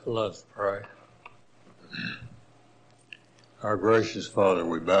Let's pray. Our gracious Father,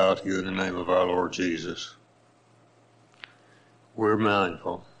 we bow to you in the name of our Lord Jesus. We're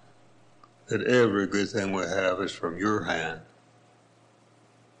mindful that every good thing we have is from your hand,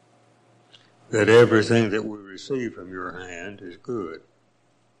 that everything that we receive from your hand is good.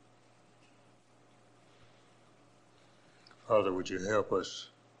 Father, would you help us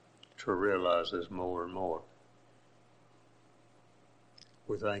to realize this more and more?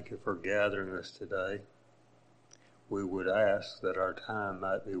 We thank you for gathering us today. We would ask that our time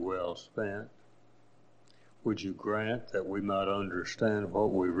might be well spent. Would you grant that we might understand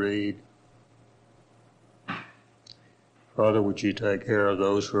what we read? Father, would you take care of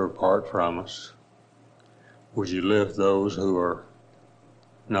those who are apart from us? Would you lift those who are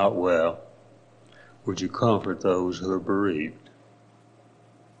not well? Would you comfort those who are bereaved?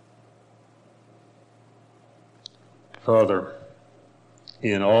 Father,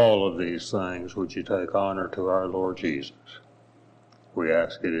 in all of these things, would you take honor to our Lord Jesus? We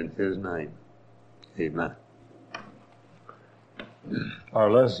ask it in his name. Amen.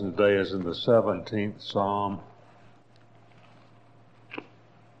 Our lesson today is in the 17th Psalm.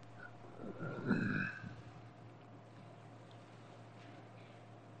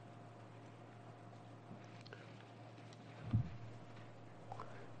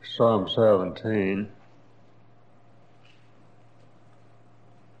 Psalm 17.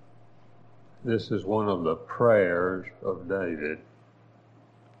 This is one of the prayers of David.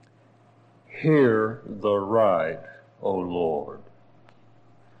 Hear the right, O Lord.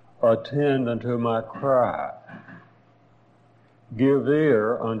 Attend unto my cry. Give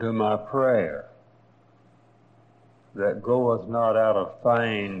ear unto my prayer, that goeth not out of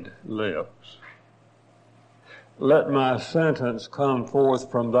feigned lips. Let my sentence come forth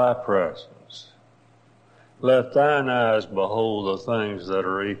from thy presence. Let thine eyes behold the things that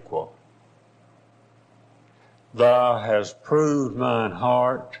are equal. Thou hast proved mine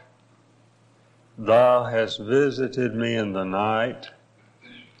heart. Thou hast visited me in the night.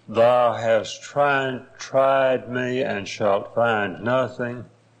 Thou hast tried me and shalt find nothing.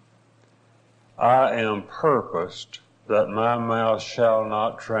 I am purposed that my mouth shall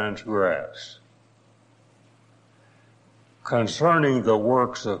not transgress. Concerning the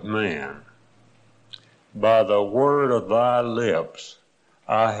works of man, by the word of thy lips,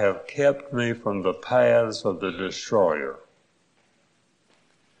 I have kept me from the paths of the destroyer.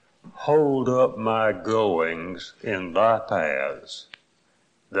 Hold up my goings in thy paths,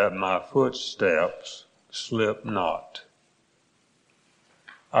 that my footsteps slip not.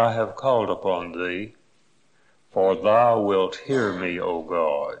 I have called upon thee, for thou wilt hear me, O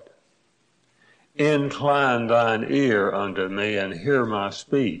God. Incline thine ear unto me, and hear my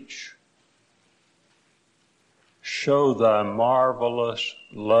speech. Show thy marvelous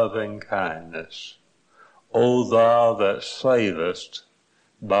loving kindness, O thou that savest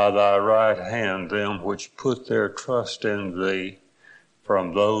by thy right hand them which put their trust in thee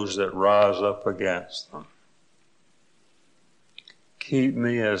from those that rise up against them. Keep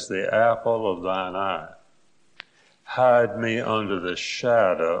me as the apple of thine eye. Hide me under the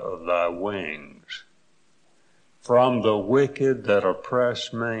shadow of thy wings. From the wicked that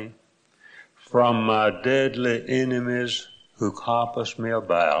oppress me, from my deadly enemies who compass me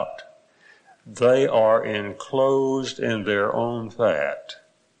about, they are enclosed in their own fat.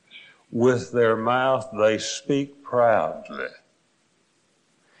 With their mouth they speak proudly.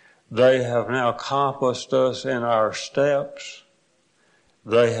 They have now compassed us in our steps.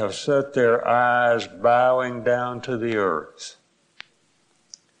 They have set their eyes bowing down to the earth,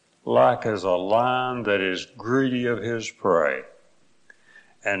 like as a lion that is greedy of his prey.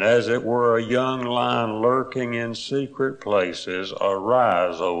 And as it were a young lion lurking in secret places,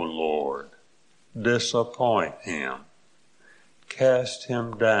 arise, O Lord, disappoint him, cast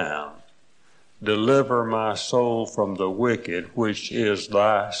him down, deliver my soul from the wicked, which is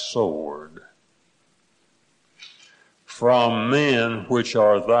thy sword. From men which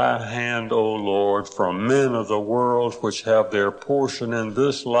are thy hand, O Lord, from men of the world which have their portion in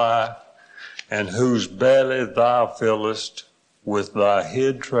this life, and whose belly thou fillest with thy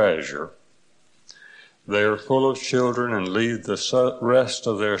hid treasure. They are full of children and leave the rest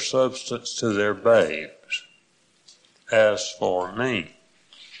of their substance to their babes. As for me,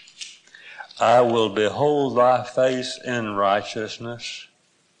 I will behold thy face in righteousness.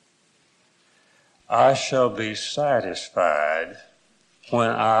 I shall be satisfied when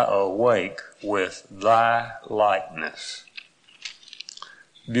I awake with thy likeness.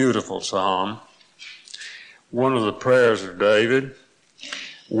 Beautiful psalm. One of the prayers of David.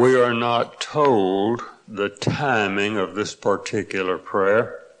 We are not told the timing of this particular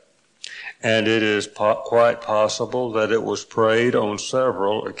prayer. and it is quite possible that it was prayed on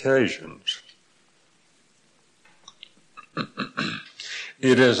several occasions.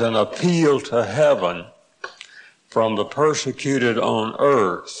 It is an appeal to heaven from the persecuted on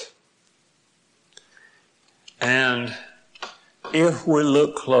earth. And if we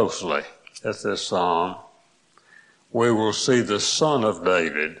look closely at this psalm, we will see the Son of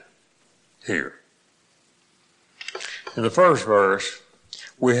David here. In the first verse,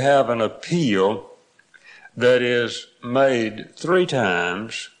 we have an appeal that is made 3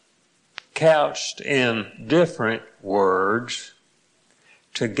 times, couched in different words,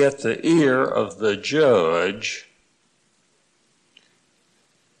 to get the ear of the judge.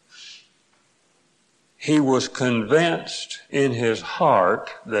 He was convinced in his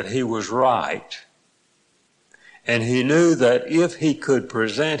heart that he was right, and he knew that if he could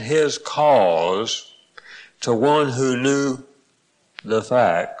present his cause to one who knew the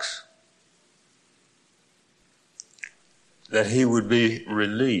facts, that he would be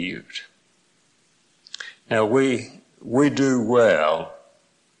relieved. Now we do well.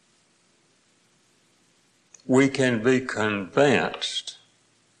 We can be convinced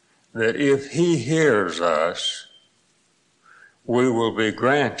that if he hears us, we will be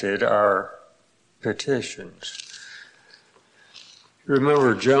granted our petitions.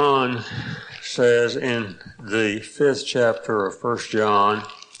 Remember, John says in the 5th chapter of 1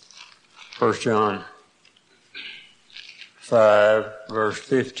 John 5, verse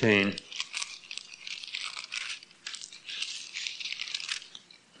 15,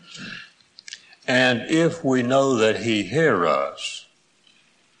 and if we know that he hears us,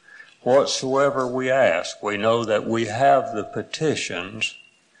 whatsoever we ask, we know that we have the petitions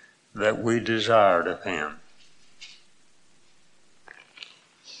that we desired of him.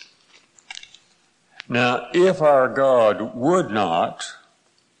 Now, if our God would not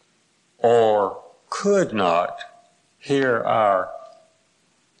or could not hear our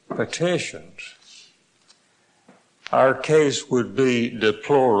petitions, our case would be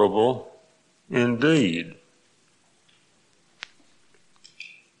deplorable indeed.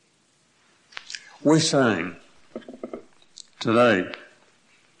 We sing today.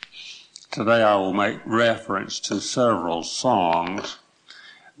 Today I will make reference to several songs.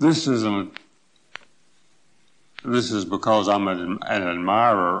 This is because I'm an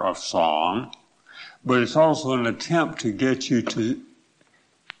admirer of song, but it's also an attempt to get you to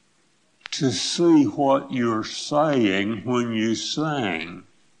see what you're saying when you sing.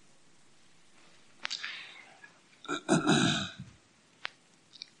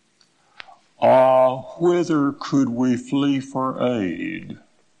 Ah, whither could we flee for aid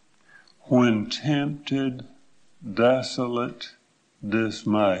when tempted, desolate,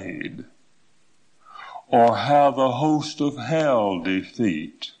 dismayed? Or how the host of hell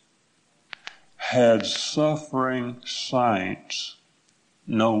defeat had suffering saints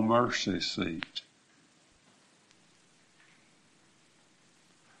no mercy seat?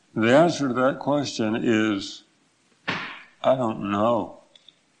 The answer to that question is, I don't know.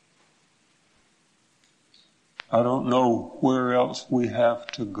 I don't know where else we have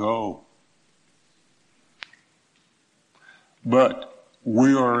to go. But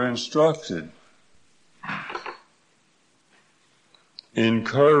we are instructed,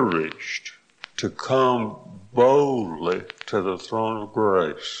 encouraged to come boldly to the throne of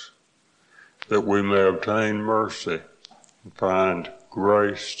grace, that we may obtain mercy and find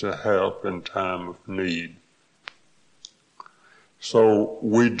grace to help in time of need. So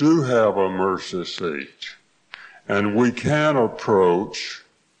we do have a mercy seat, and we can approach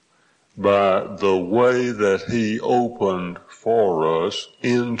by the way that he opened for us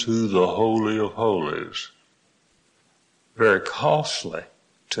into the Holy of Holies. Very costly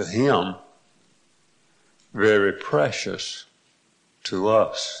to him, very precious to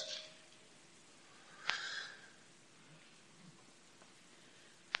us.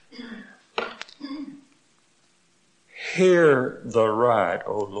 Hear the right,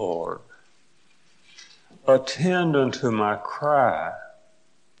 O Lord. Attend unto my cry.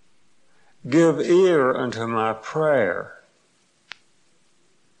 Give ear unto my prayer.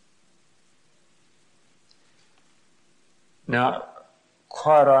 Now,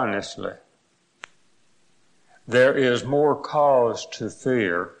 quite honestly, there is more cause to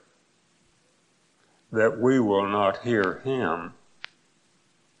fear that we will not hear him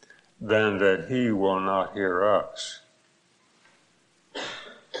than that he will not hear us.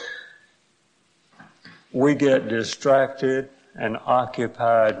 We get distracted and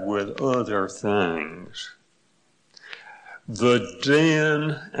occupied with other things. The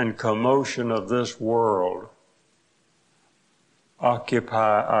din and commotion of this world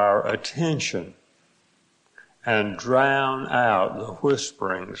occupy our attention and drown out the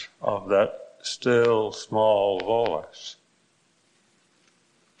whisperings of that still small voice.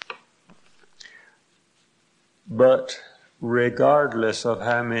 But regardless of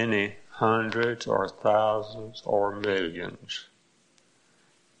how many hundreds or thousands or millions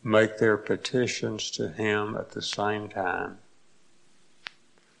make their petitions to Him at the same time,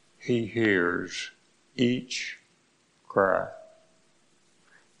 He hears each cry.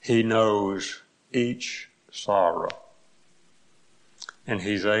 He knows each sorrow, and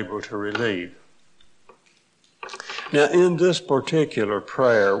He's able to relieve. Now, in this particular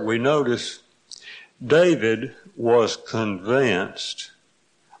prayer, we notice David was convinced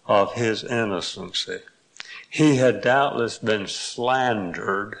of his innocency. He had doubtless been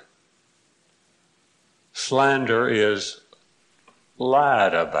slandered. Slander is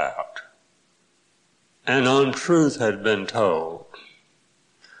lied about. An untruth had been told.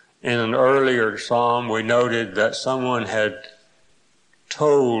 In an earlier psalm, we noted that someone had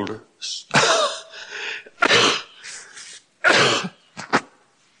told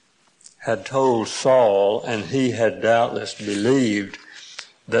Saul, and he had doubtless believed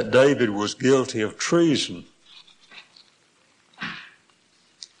that David was guilty of treason.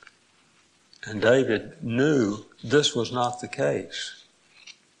 And David knew this was not the case.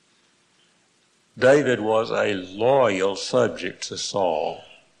 David was a loyal subject to Saul.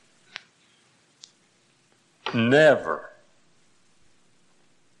 Never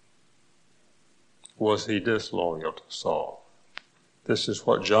was he disloyal to Saul. This is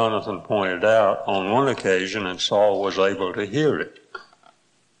what Jonathan pointed out on one occasion, and Saul was able to hear it.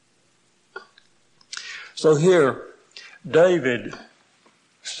 So here, David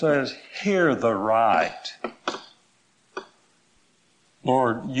says, hear the right.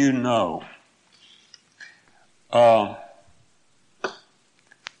 Lord, you know. I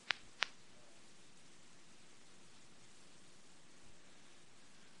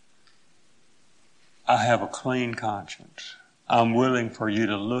have a clean conscience. I'm willing for you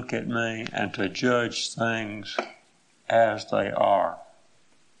to look at me and to judge things as they are.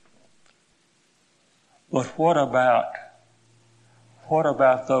 But what about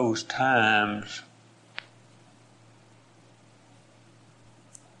those times?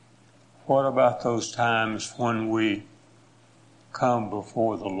 What about those times when we come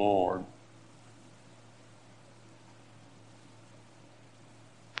before the Lord?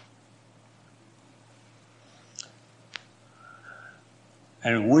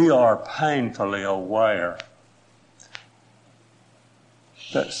 And we are painfully aware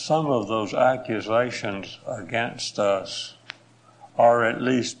that some of those accusations against us are at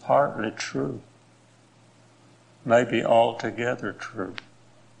least partly true, maybe altogether true.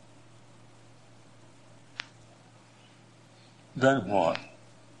 Then what?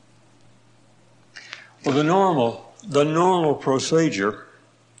 Well, the normal procedure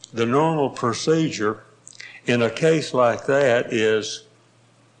in a case like that is,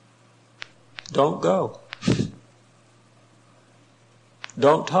 don't go.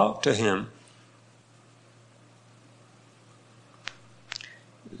 Don't talk to him.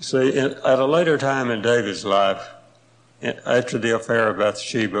 See, at a later time in David's life, after the affair of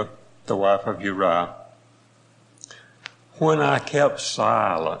Bathsheba, the wife of Uriah, when I kept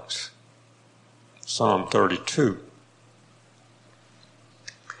silence, Psalm 32,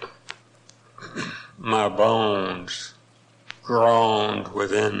 my bones groaned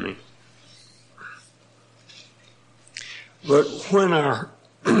within me. But when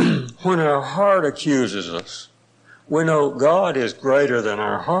our heart accuses us, we know God is greater than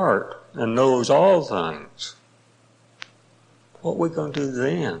our heart and knows all things. What are we going to do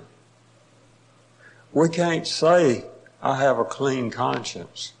then? We can't say, I have a clean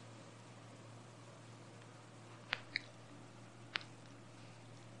conscience.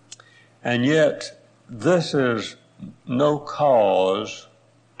 And yet, this is no cause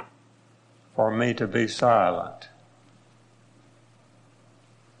for me to be silent.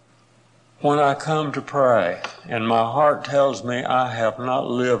 When I come to pray and my heart tells me I have not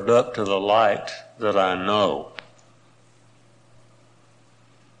lived up to the light that I know,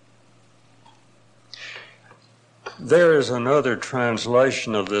 there is another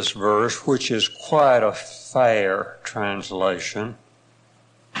translation of this verse which is quite a fair translation.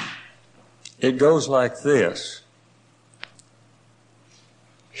 It goes like this: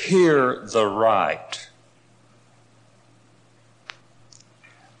 hear the right.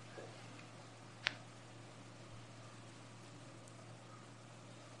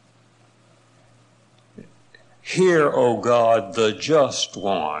 Hear, O God, the just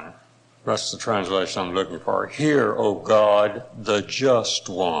one. That's the translation I'm looking for. Hear, O God, the just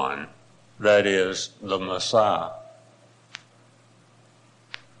one, that is, the Messiah.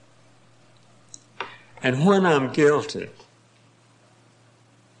 And when I'm guilty,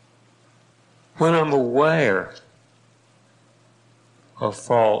 when I'm aware of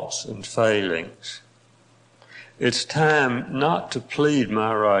faults and failings, it's time not to plead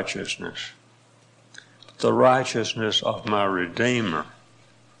my righteousness, but the righteousness of my Redeemer.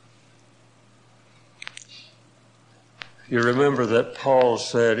 You remember that Paul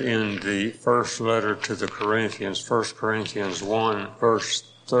said in the first letter to the Corinthians, 1 Corinthians 1, verse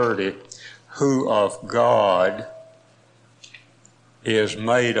 30, who of God is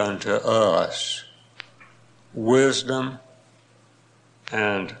made unto us wisdom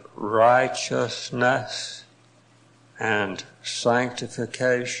and righteousness and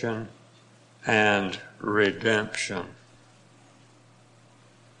sanctification and redemption.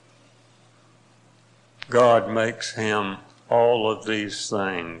 God makes him all of these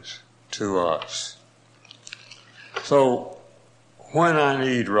things to us. So when I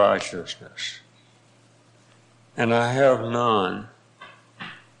need righteousness, and I have none,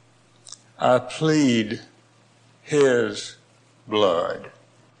 I plead his blood.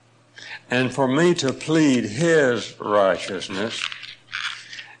 And for me to plead his righteousness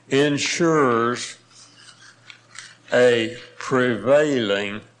ensures a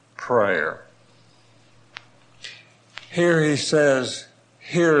prevailing prayer. Here he says,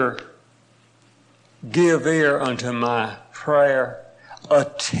 "Here, give ear unto my prayer,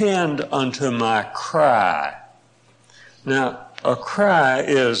 attend unto my cry." Now, a cry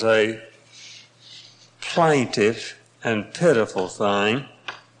is a plaintive and pitiful thing.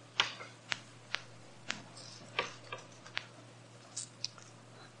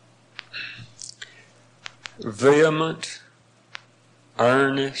 Vehement,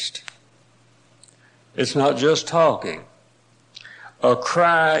 earnest. It's not just talking. A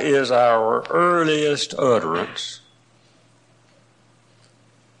cry is our earliest utterance,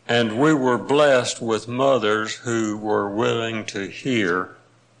 and we were blessed with mothers who were willing to hear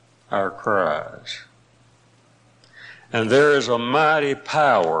our cries. And there is a mighty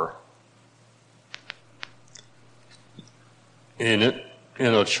power in it,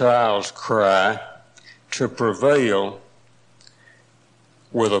 in a child's cry, to prevail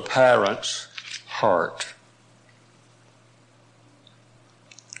with a parent's heart.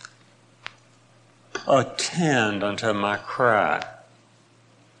 Attend unto my cry.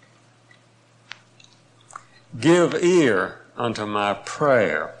 Give ear unto my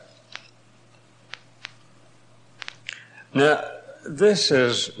prayer. Now, this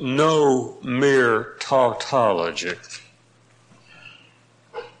is no mere tautology.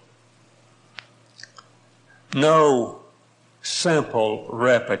 No simple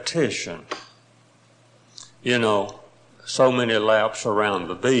repetition. You know, so many laps around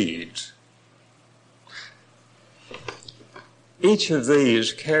the beads. Each of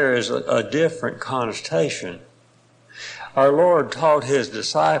these carries a different connotation. Our Lord taught his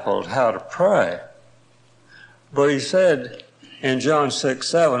disciples how to pray. But he said in John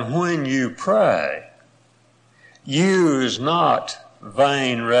 6:7, when you pray, use not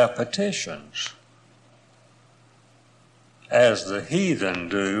vain repetitions, as the heathen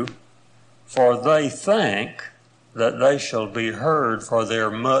do, for they think that they shall be heard for their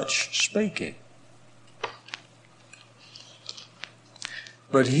much speaking.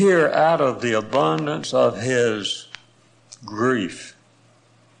 But here, out of the abundance of his grief,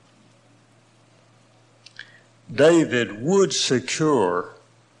 David would secure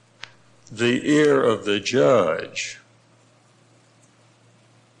the ear of the judge.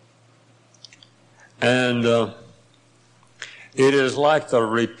 And it is like the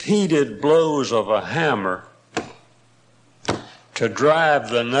repeated blows of a hammer to drive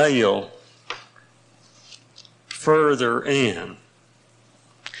the nail further in.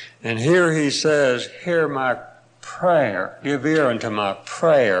 And here he says, hear my prayer, give ear unto my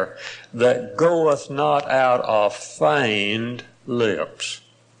prayer that goeth not out of feigned lips.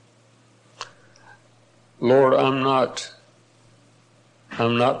 Lord, I'm not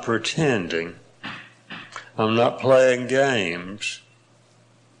pretending. I'm not playing games.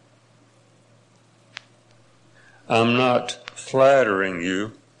 I'm not flattering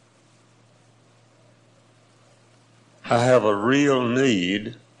you. I have a real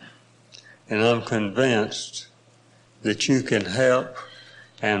need, and I'm convinced that you can help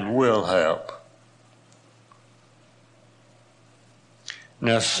and will help.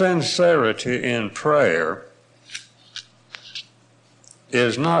 Now, sincerity in prayer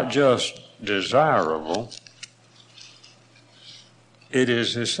is not just desirable, it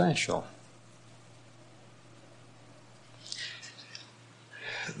is essential.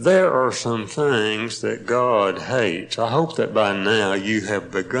 There are some things that God hates. I hope that by now you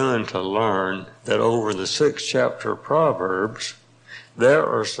have begun to learn that over the 6th chapter of Proverbs, there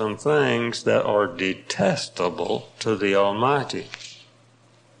are some things that are detestable to the Almighty.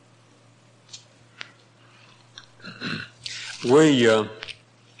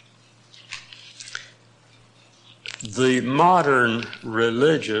 The modern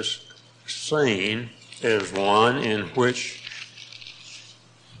religious scene is one in which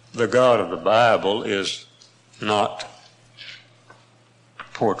the God of the Bible is not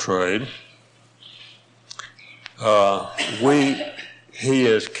portrayed. He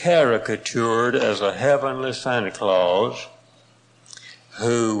is caricatured as a heavenly Santa Claus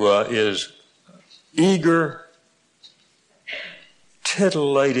who is eager,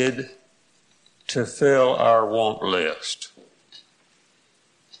 titillated to fill our want list.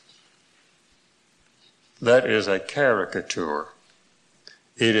 That is a caricature.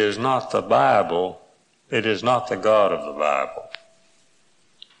 It is not the Bible. It is not the God of the Bible.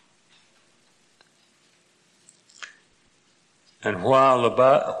 And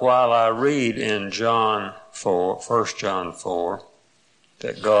while I read in John 4, 1 John 4,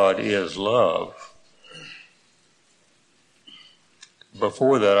 that God is love,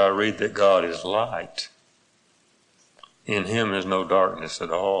 before that I read that God is light. In him is no darkness at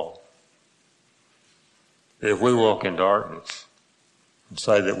all. If we walk in darkness and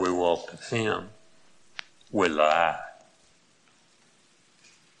say that we walk with him, we lie.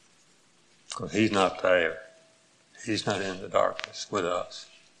 Because he's not there. He's not in the darkness with us.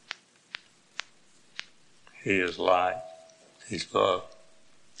 He is light. He's love.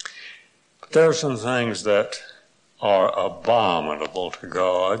 But there are some things that are abominable to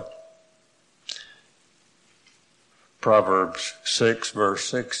God. Proverbs 6, verse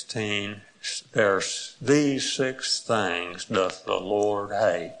 16, there's these 6 things doth the Lord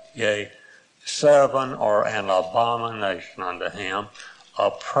hate. Yea, 7 are an abomination unto him: a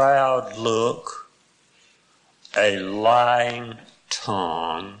proud look, a lying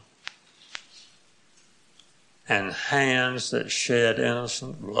tongue, and hands that shed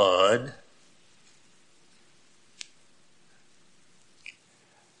innocent blood.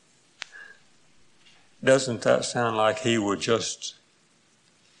 Doesn't that sound like he would just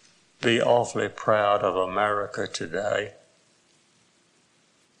be awfully proud of America today?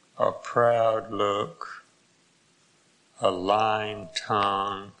 A proud look, a lying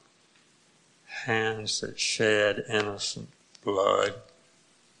tongue, hands that shed innocent blood,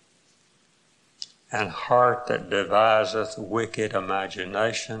 and heart that deviseth wicked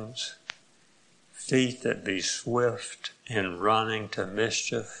imaginations, feet that be swift in running to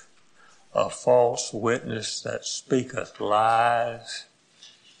mischief, a false witness that speaketh lies,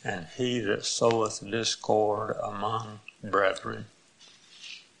 and he that soweth discord among brethren.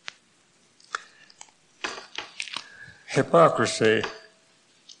 Hypocrisy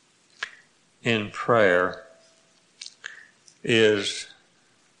in prayer is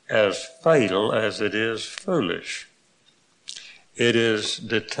as fatal as it is foolish. It is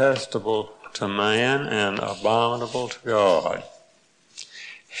detestable to man and abominable to God.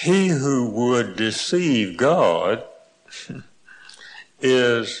 He who would deceive God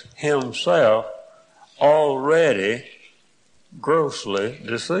is himself already grossly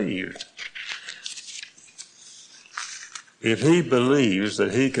deceived. If he believes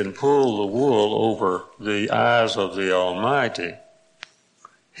that he can pull the wool over the eyes of the Almighty,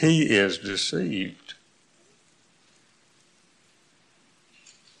 he is deceived.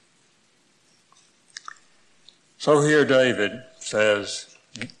 So here David says,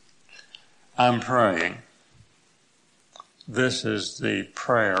 I'm praying. This is the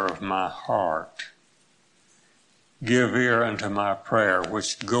prayer of my heart. Give ear unto my prayer,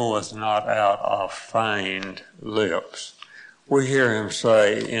 which goeth not out of feigned lips. We hear him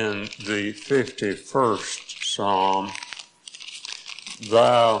say in the 51st Psalm,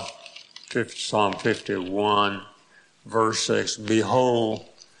 Psalm 51, verse 6, behold,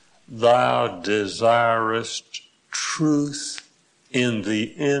 thou desirest truth in the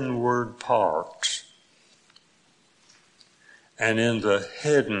inward parts, and in the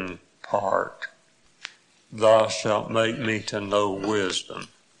hidden part thou shalt make me to know wisdom.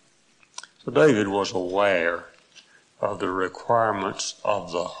 So David was aware of the requirements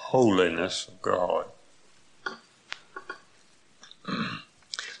of the holiness of God.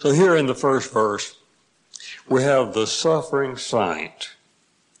 So here in the first verse, we have the suffering saint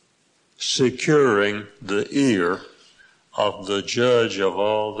securing the ear of the judge of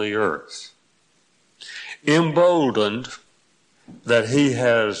all the earth. Emboldened that he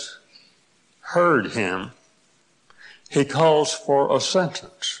has heard him, he calls for a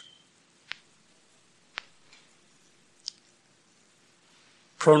sentence.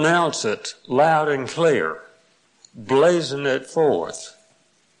 Pronounce it loud and clear. Blazon it forth.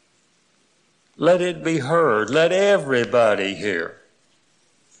 Let it be heard. Let everybody hear.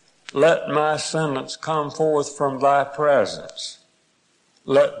 Let my sentence come forth from thy presence.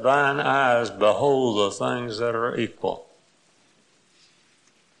 Let thine eyes behold the things that are equal.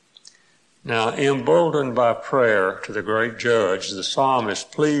 Now, emboldened by prayer to the great judge, the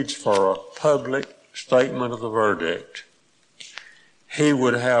psalmist pleads for a public statement of the verdict. He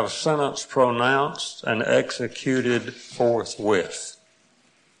would have sentence pronounced and executed forthwith.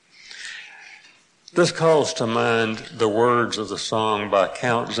 This calls to mind the words of the song by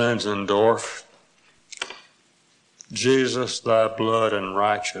Count Zinzendorf, Jesus, thy blood and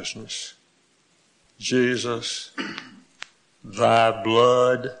righteousness. Jesus, thy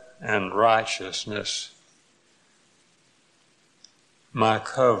blood and righteousness, my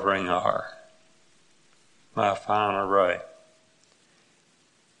covering are, my fine array,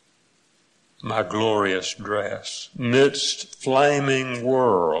 my glorious dress. Midst flaming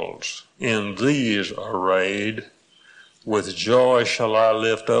worlds, in these arrayed, with joy shall I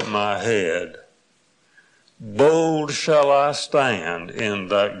lift up my head. Bold shall I stand in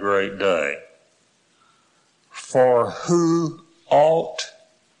that great day. For who aught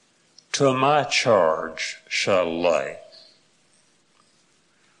to my charge shall lay?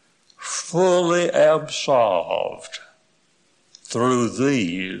 Fully absolved through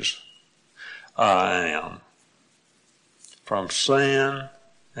these I am, from sin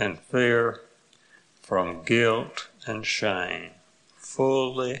and fear, from guilt and shame,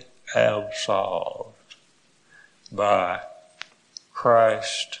 fully absolved by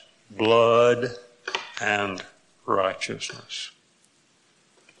Christ's blood and righteousness.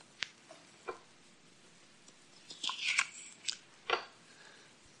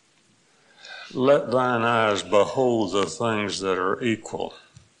 Let thine eyes behold the things that are equal.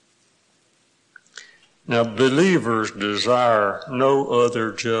 Now, believers desire no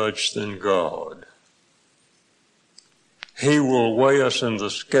other judge than God. He will weigh us in the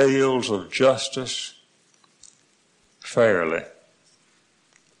scales of justice fairly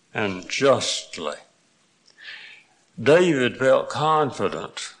and justly. David felt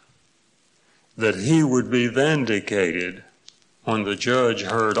confident that he would be vindicated when the judge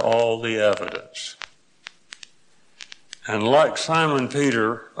heard all the evidence. And like Simon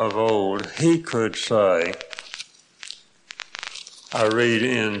Peter of old, he could say, I read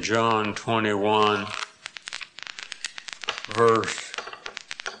in John 21, verse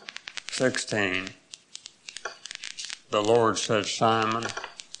 16, the Lord said, Simon,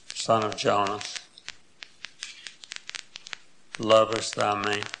 son of Jonas, lovest thou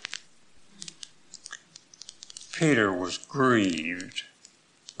me? Peter was grieved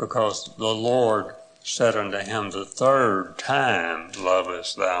because the Lord said unto him the third time,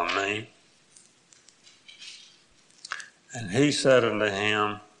 lovest thou me? And he said unto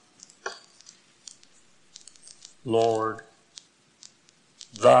him, Lord,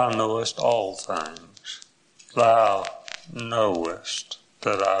 thou knowest all things. Thou knowest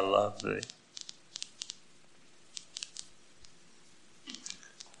that I love thee.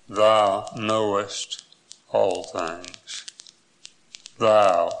 Thou knowest all things.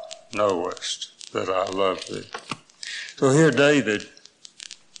 Thou knowest that I love thee. So here David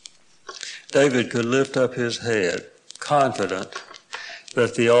could lift up his head, confident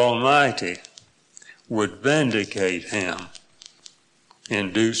that the Almighty would vindicate him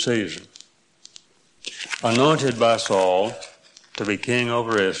in due season. Anointed by Saul to be king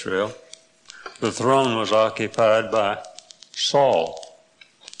over Israel, the throne was occupied by Saul.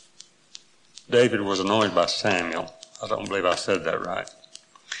 David was anointed by Samuel. I don't believe I said that right.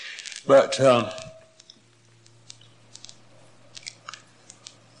 But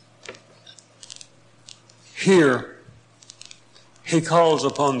here he calls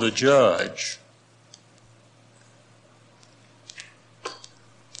upon the judge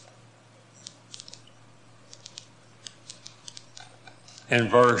in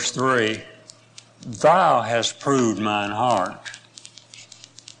verse 3, Thou hast proved mine heart.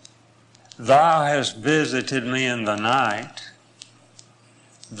 Thou hast visited me in the night.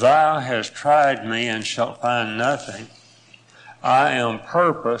 Thou hast tried me and shalt find nothing. I am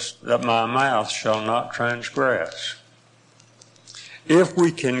purposed that my mouth shall not transgress. If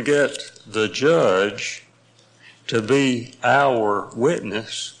we can get the judge to be our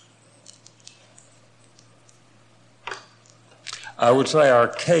witness, I would say our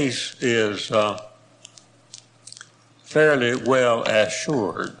case is fairly well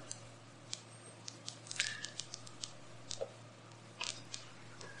assured.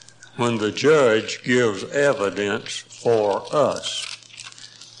 when the judge gives evidence for us.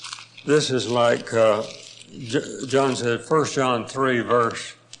 This is like John said, 1 John 3,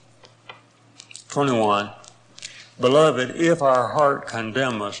 verse 21, Beloved, if our heart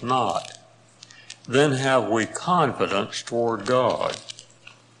condemn us not, then have we confidence toward God.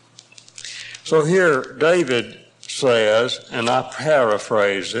 So here David says, and I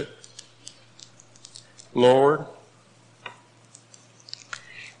paraphrase it, Lord,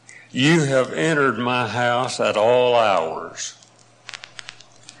 you have entered my house at all hours.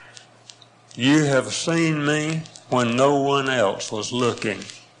 You have seen me when no one else was looking.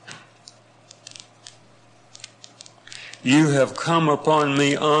 You have come upon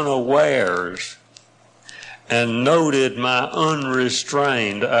me unawares and noted my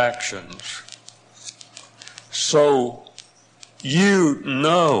unrestrained actions. So you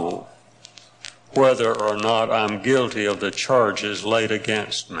know whether or not I'm guilty of the charges laid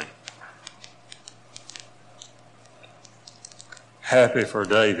against me. Happy for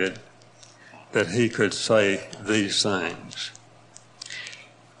David that he could say these things.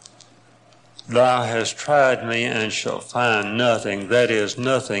 Thou hast tried me and shalt find nothing, that is,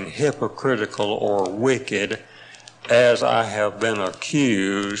 nothing hypocritical or wicked, as I have been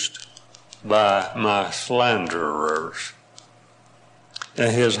accused by my slanderers.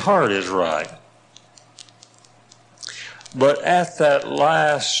 And his heart is right. But at that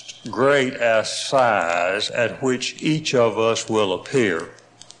last great assize at which each of us will appear,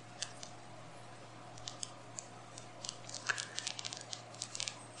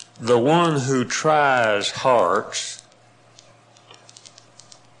 the one who tries hearts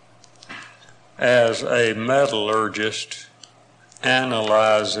as a metallurgist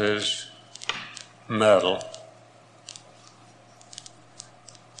analyzes metal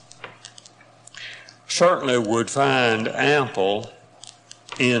certainly would find ample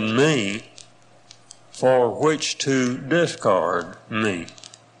in me for which to discard me.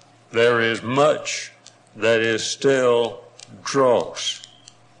 There is much that is still dross.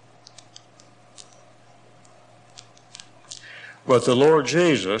 But the Lord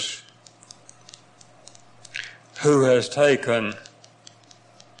Jesus, who has taken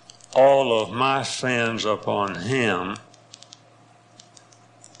all of my sins upon him,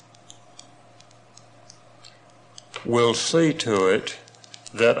 will see to it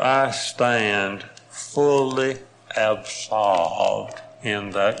that I stand fully absolved in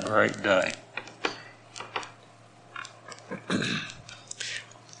that great day.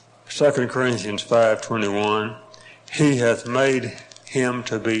 2 Corinthians 5:21, He hath made him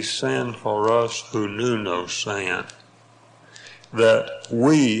to be sin for us who knew no sin, that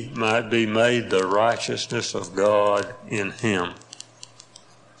we might be made the righteousness of God in him.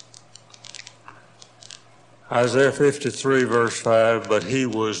 Isaiah 53, verse 5, But he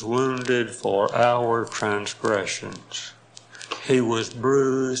was wounded for our transgressions. He was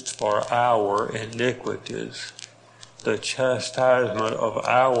bruised for our iniquities. The chastisement of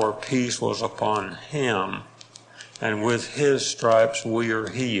our peace was upon him, and with his stripes we are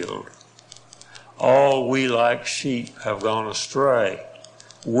healed. All we like sheep have gone astray.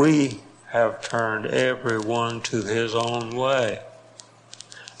 We have turned every one to his own way.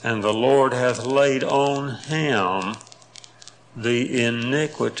 And the Lord hath laid on him the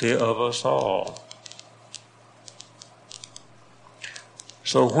iniquity of us all.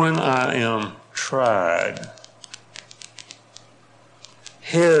 So when I am tried,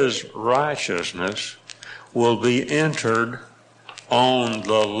 his righteousness will be entered on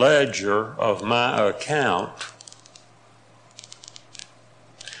the ledger of my account.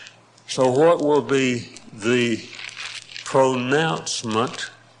 So what will be the pronouncement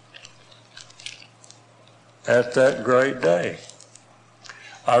at that great day?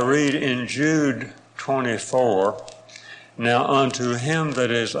 I read in Jude 24, Now unto him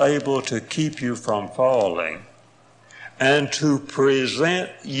that is able to keep you from falling, and to present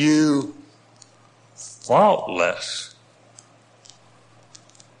you faultless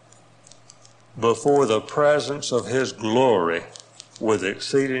before the presence of his glory with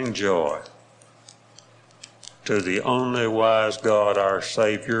exceeding joy. To the only wise God our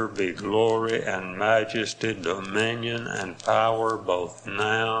Savior be glory and majesty, dominion and power both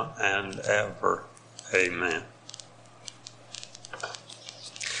now and ever. Amen.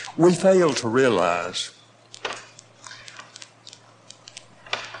 We fail to realize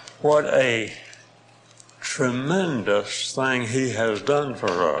what a tremendous thing he has done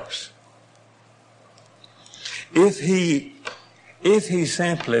for us. If he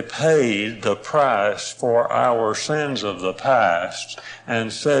simply paid the price for our sins of the past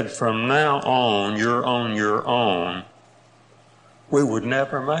and said, from now on, you're on your own, we would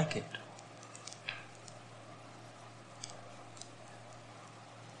never make it.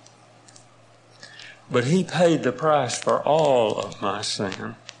 But he paid the price for all of my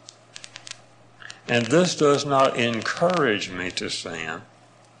sin. And this does not encourage me to sin.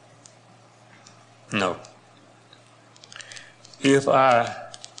 No. If I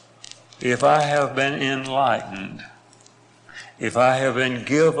have been enlightened, if I have been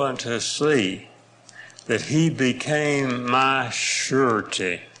given to see that he became my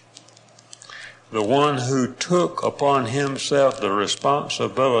surety, the one who took upon himself the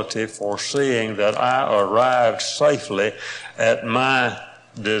responsibility for seeing that I arrived safely at my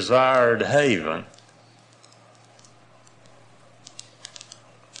desired haven,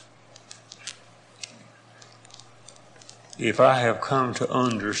 if I have come to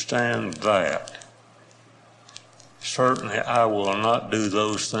understand that, certainly I will not do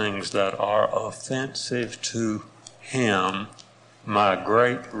those things that are offensive to him, my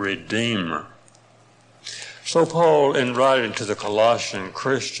great Redeemer. So Paul, in writing to the Colossian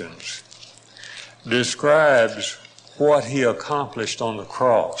Christians, describes what he accomplished on the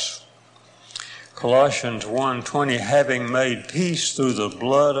cross. Colossians 1:20, having made peace through the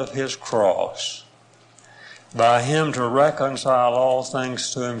blood of his cross, by him to reconcile all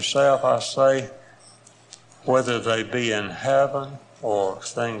things to himself, I say, whether they be in heaven or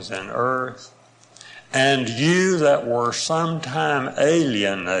things in earth, and you that were sometime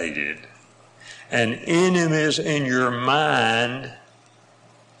alienated and enemies in your mind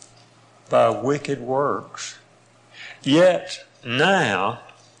by wicked works, yet now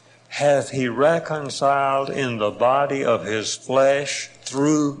hath he reconciled in the body of his flesh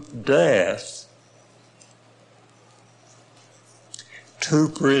through death, to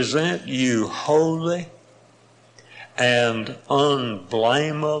present you holy and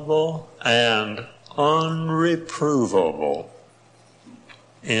unblameable and unreprovable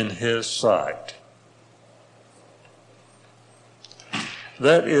in his sight.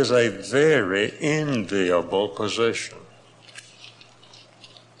 That is a very enviable position.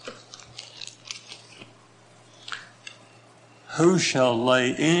 Who shall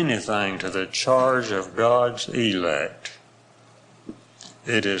lay anything to the charge of God's elect?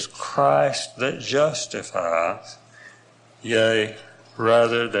 It is Christ that justifieth, yea,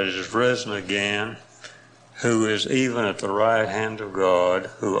 rather that is risen again, who is even at the right hand of God,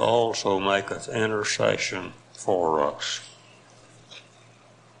 who also maketh intercession for us.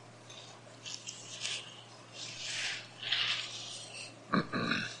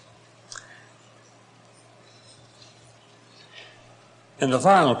 In the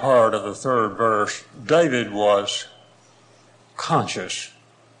final part of the third verse, David was conscious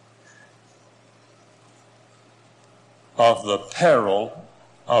of the peril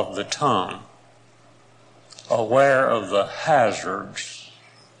of the tongue, aware of the hazards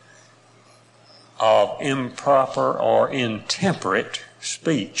of improper or intemperate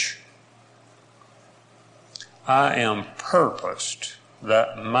speech. I am purposed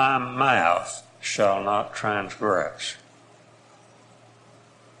that my mouth shall not transgress.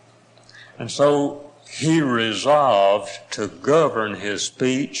 And so he resolved to govern his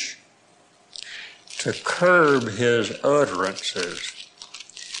speech, to curb his utterances.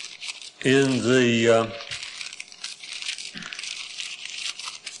 In the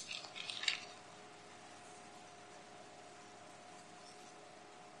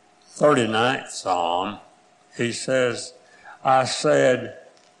 39th Psalm, he says, I said,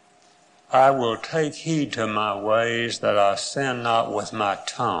 I will take heed to my ways that I sin not with my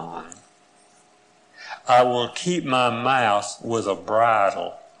tongue. I will keep my mouth with a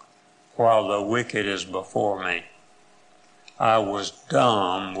bridle while the wicked is before me. I was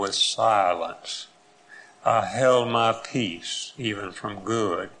dumb with silence. I held my peace even from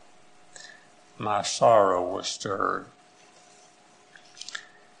good. My sorrow was stirred.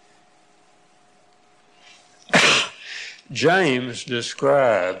 James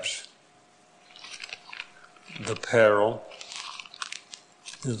describes the peril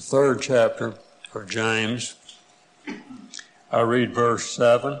in the 3rd chapter of James. I read verse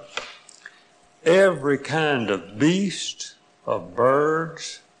 7. Every kind of beast, of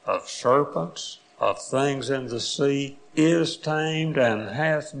birds, of serpents, of things in the sea is tamed and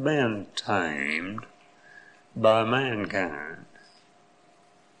hath been tamed by mankind.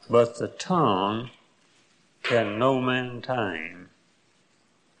 But the tongue can no man tame.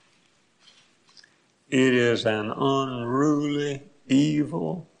 It is an unruly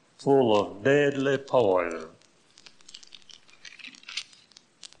evil full of deadly poison.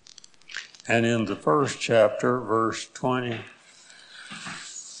 And in the 1st chapter, verse 20,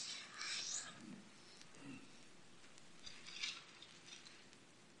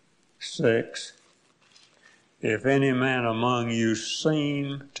 6, if any man among you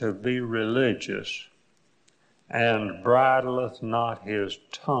seem to be religious, and bridleth not his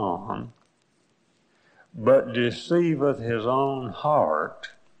tongue, but deceiveth his own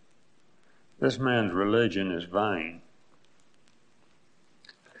heart, this man's religion is vain.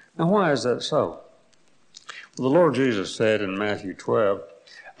 Now, why is that so? Well, the Lord Jesus said in Matthew 12,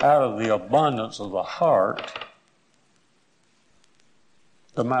 out of the abundance of the heart,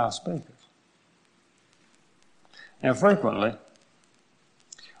 the mouth speaketh. And frequently,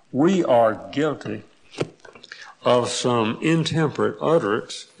 we are guilty of some intemperate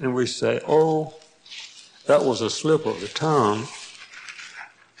utterance, and we say, oh, that was a slip of the tongue.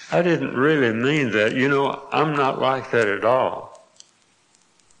 I didn't really mean that. You know, I'm not like that at all.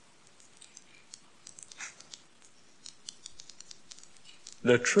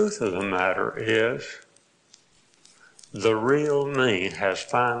 The truth of the matter is, the real me has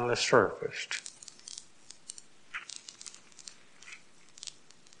finally surfaced.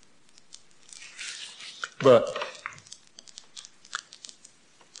 But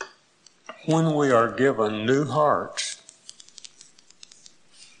when we are given new hearts,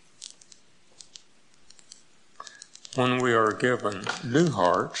 we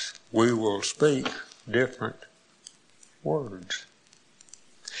will speak different words.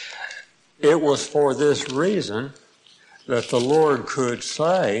 It was for this reason that the Lord could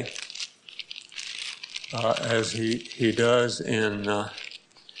say, as he does in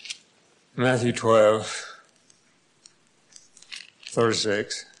Matthew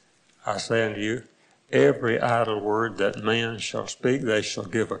 12:36, I say unto you, every idle word that man shall speak, they shall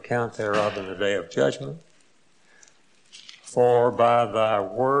give account thereof in the day of judgment. For by thy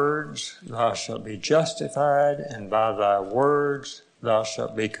words thou shalt be justified, and by thy words thou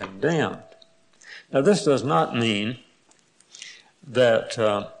shalt be condemned. Now, this does not mean that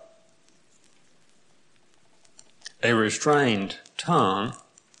a restrained tongue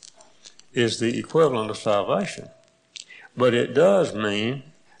is the equivalent of salvation. But it does mean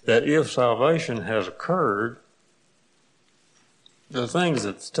that if salvation has occurred, the things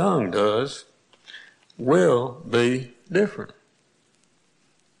that the tongue does will be different.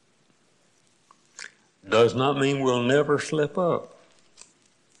 Does not mean we'll never slip up.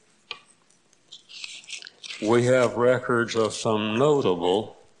 We have records of some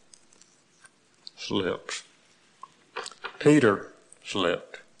notable slips. Peter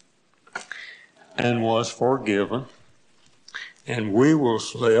slipped and was forgiven, and we will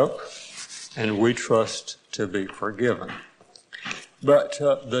slip, and we trust to be forgiven. But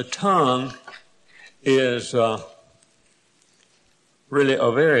the tongue is really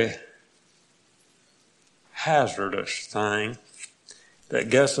a very hazardous thing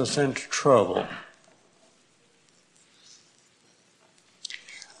that gets us into trouble.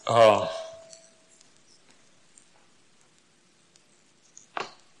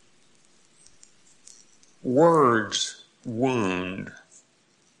 Words wound.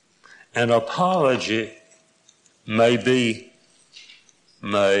 An apology may be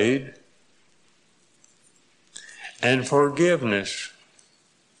made, and forgiveness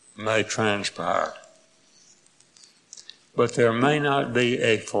may transpire. But there may not be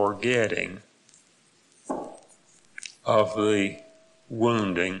a forgetting of the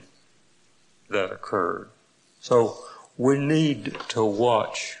wounding that occurred. So we need to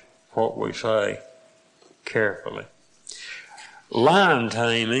watch what we say carefully. Lion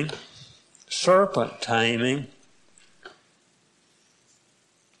taming, serpent taming,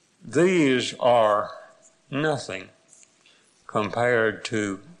 these are nothing compared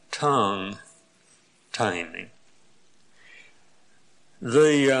to tongue taming.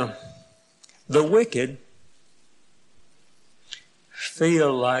 The wicked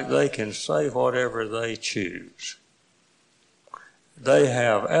feel like they can say whatever they choose. They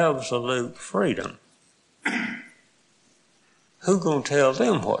have absolute freedom. Who's going to tell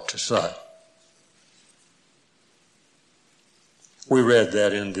them what to say? We read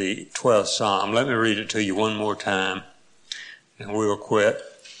that in the 12th Psalm. Let me read it to you one more time, and we'll quit.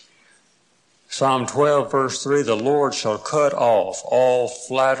 Psalm 12, verse 3, the Lord shall cut off all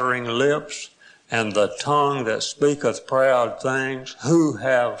flattering lips, and the tongue that speaketh proud things, who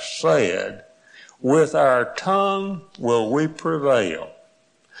have said, with our tongue will we prevail.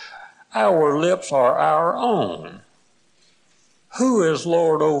 Our lips are our own. Who is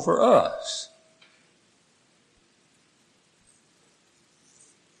Lord over us?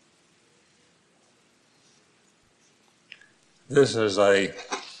 This is a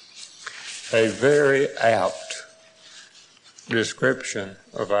very apt description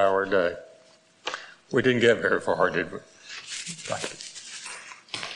of our day. We didn't get very far, did we?